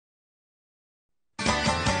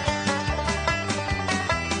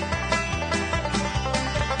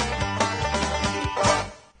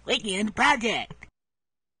begin the project.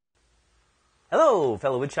 Hello,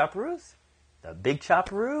 fellow wood chopperoos. The Big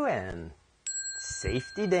Chopperoo and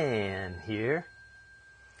Safety Dan here.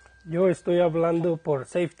 Yo estoy hablando por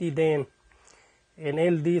Safety Dan. And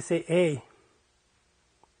él dice, hey.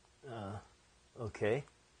 Okay.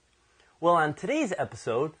 Well, on today's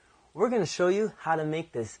episode, we're going to show you how to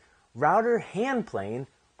make this router hand plane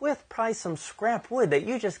with probably some scrap wood that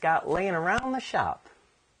you just got laying around the shop.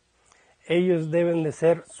 Ellos deben de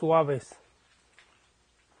ser suaves.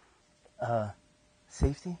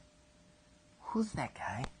 Safety? Who's that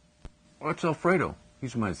guy? Oh, it's Alfredo.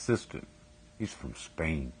 He's my assistant. He's from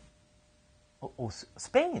Spain. Oh,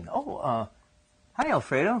 Spain. Oh, hi,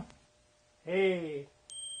 Alfredo. Hey.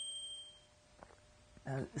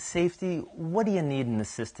 Safety, what do you need an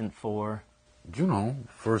assistant for? You know,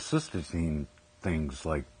 for assisting things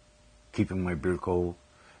like keeping my beer cold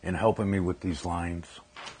and helping me with these lines.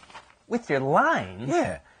 With your lines?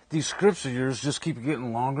 Yeah, these scripts of yours just keep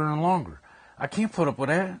getting longer and longer. I can't put up with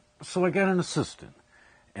that, so I got an assistant.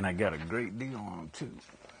 And I got a great deal on him, too.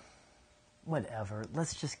 Whatever.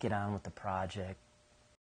 Let's just get on with the project.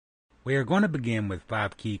 We are going to begin with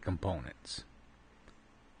 5 key components.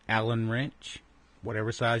 Allen wrench,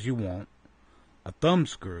 whatever size you want, a thumb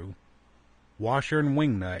screw, washer and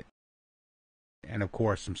wing nut, and of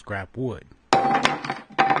course some scrap wood.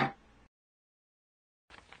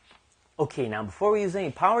 Okay, now before we use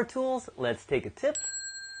any power tools, let's take a tip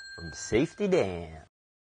from Safety Dan.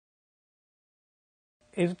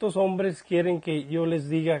 Estos hombres quieren que yo les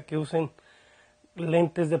diga que usen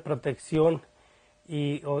lentes de protección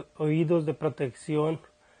y oídos de protección,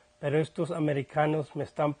 pero estos americanos me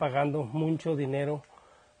están pagando mucho dinero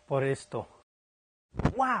por esto.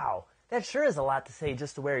 Wow, that sure is a lot to say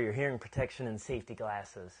just to wear your hearing protection and safety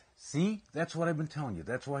glasses. See? That's what I've been telling you.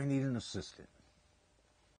 That's why I need an assistant.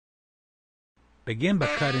 Begin by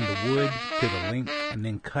cutting the wood to the length and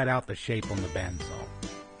then cut out the shape on the bandsaw.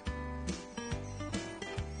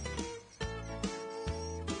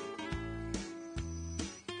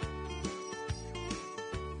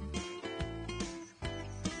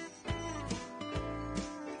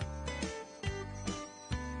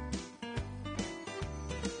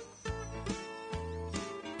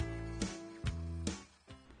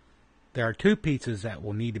 There are 2 pieces that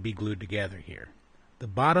will need to be glued together here. The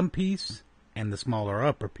bottom piece and the smaller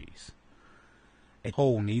upper piece. A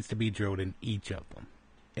hole needs to be drilled in each of them.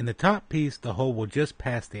 In the top piece, the hole will just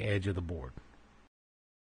pass the edge of the board.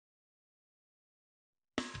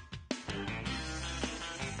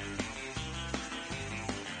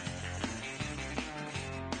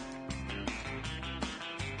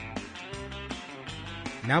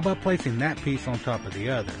 Now by placing that piece on top of the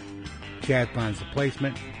other, Chad finds the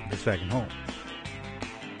placement of the second hole.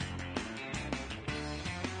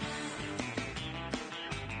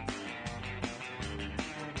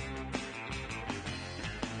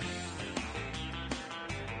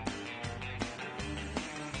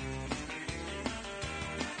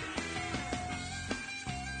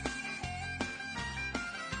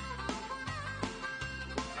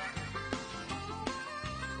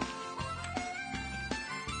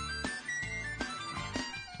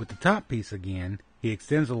 With the top piece again, he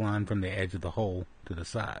extends a line from the edge of the hole to the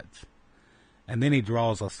sides, and then he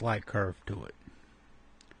draws a slight curve to it.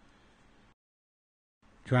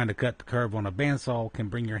 Trying to cut the curve on a bandsaw can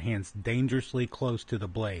bring your hands dangerously close to the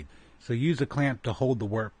blade, so use a clamp to hold the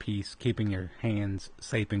workpiece, keeping your hands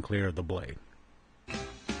safe and clear of the blade.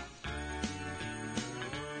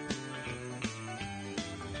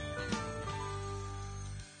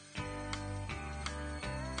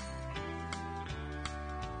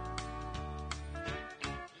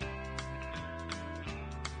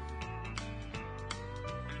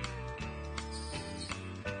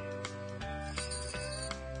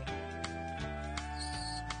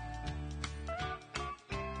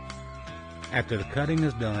 After the cutting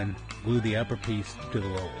is done, glue the upper piece to the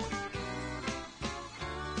lower one.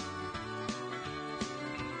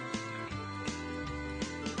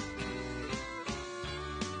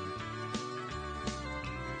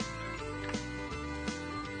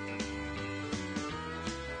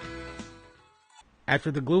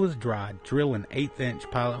 After the glue is dried, drill an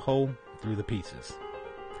 1/8" pilot hole through the pieces.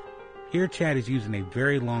 Here Chad is using a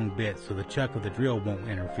very long bit so the chuck of the drill won't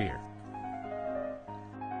interfere.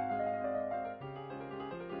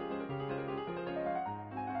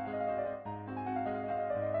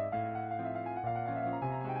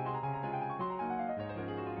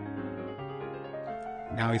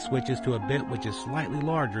 Now he switches to a bit which is slightly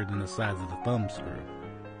larger than the size of the thumb screw.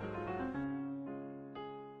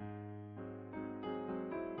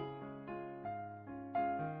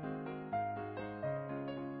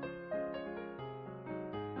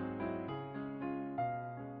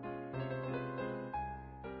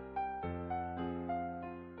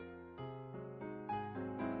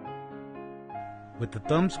 With the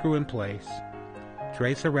thumb screw in place,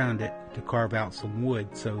 trace around it to carve out some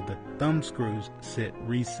wood so the thumb screws sit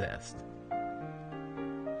recessed.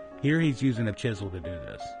 Here he's using a chisel to do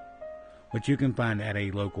this, which you can find at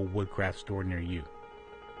a local Woodcraft store near you.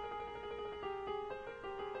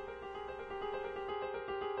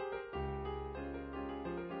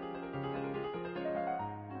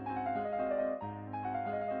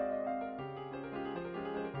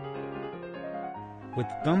 With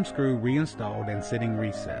the thumb screw reinstalled and sitting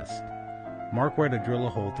recessed, mark where to drill a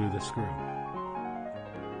hole through the screw.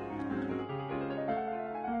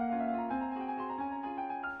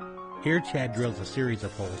 Here Chad drills a series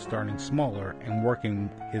of holes starting smaller and working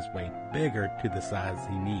his way bigger to the size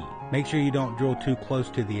he needs. Make sure you don't drill too close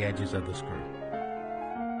to the edges of the screw.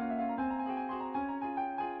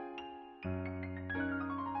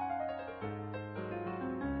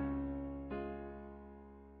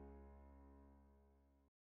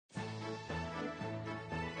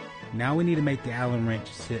 Now we need to make the Allen wrench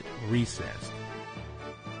sit recessed.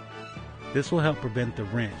 This will help prevent the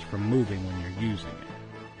wrench from moving when you're using it.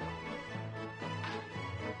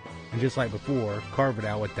 And just like before, carve it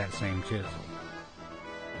out with that same chisel.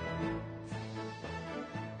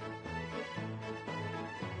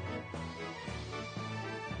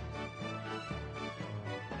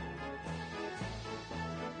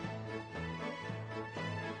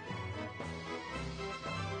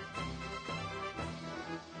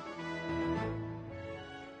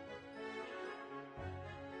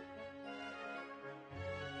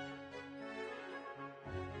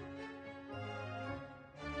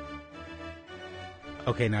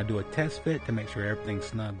 Okay, now do a test fit to make sure everything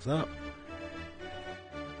snugs up.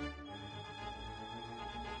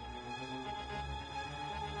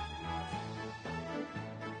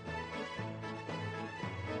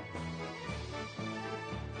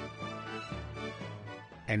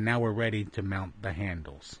 And now we're ready to mount the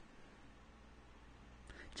handles.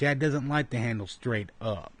 Chad doesn't like the handle straight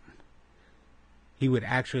up. He would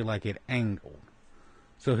actually like it angled.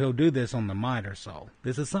 So he'll do this on the miter saw.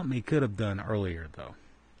 This is something he could have done earlier though.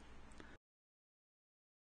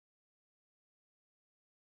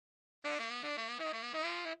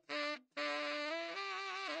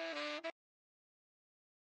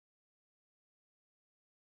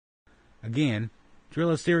 Again,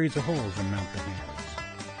 drill a series of holes and mount the handles.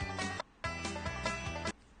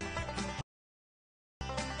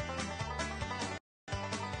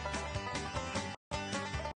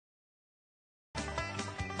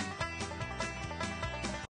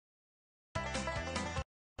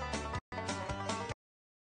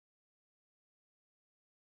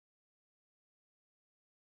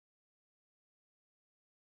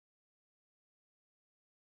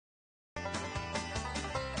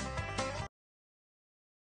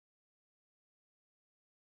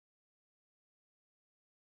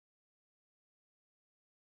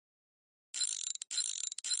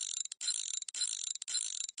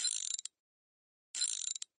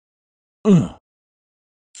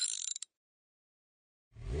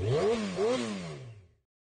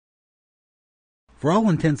 For all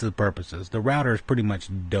intents and purposes, the router is pretty much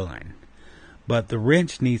done, but the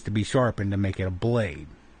wrench needs to be sharpened to make it a blade.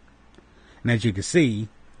 And as you can see,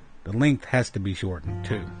 the length has to be shortened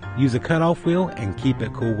too. Use a cutoff wheel and keep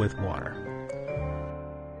it cool with water.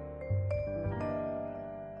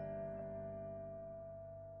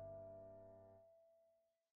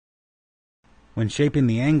 When shaping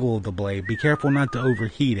the angle of the blade, be careful not to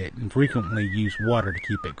overheat it and frequently use water to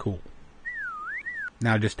keep it cool.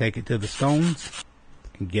 Now just take it to the stones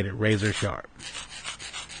and get it razor sharp.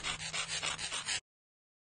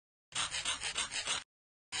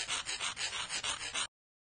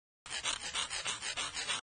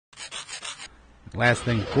 Last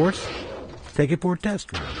thing, of course, take it for a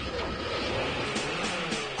test run.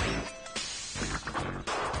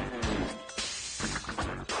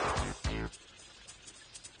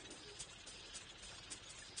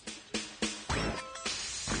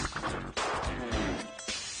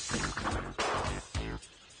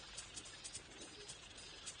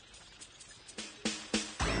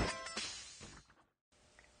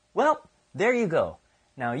 Well, there you go.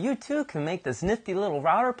 Now you too can make this nifty little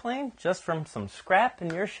router plane just from some scrap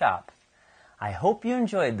in your shop. I hope you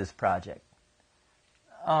enjoyed this project.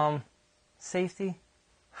 Safety,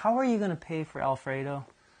 how are you going to pay for Alfredo?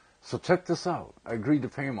 So check this out. I agreed to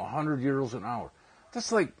pay him 100 euros an hour.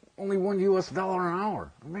 That's like only $1 US an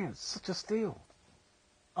hour. Man, it's such a steal.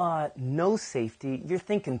 No, Safety. You're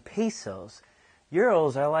thinking pesos.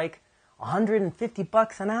 Euros are like 150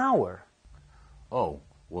 bucks an hour. Oh,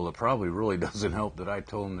 well, it probably really doesn't help that I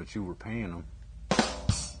told him that you were paying him.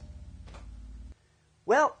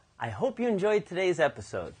 Well, I hope you enjoyed today's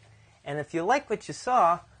episode. And if you like what you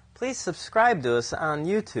saw, please subscribe to us on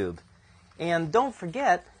YouTube. And don't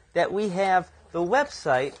forget that we have the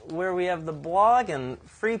website where we have the blog and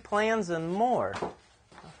free plans and more.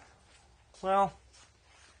 Well,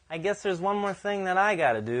 I guess there's one more thing that I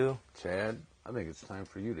gotta do. Chad, I think it's time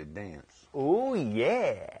for you to dance. Oh,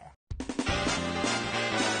 yeah.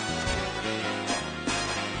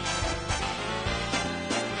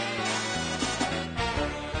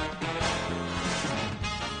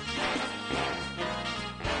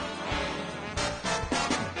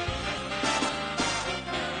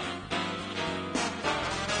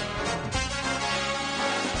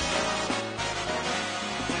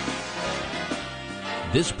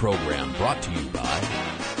 This program brought to you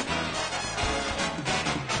by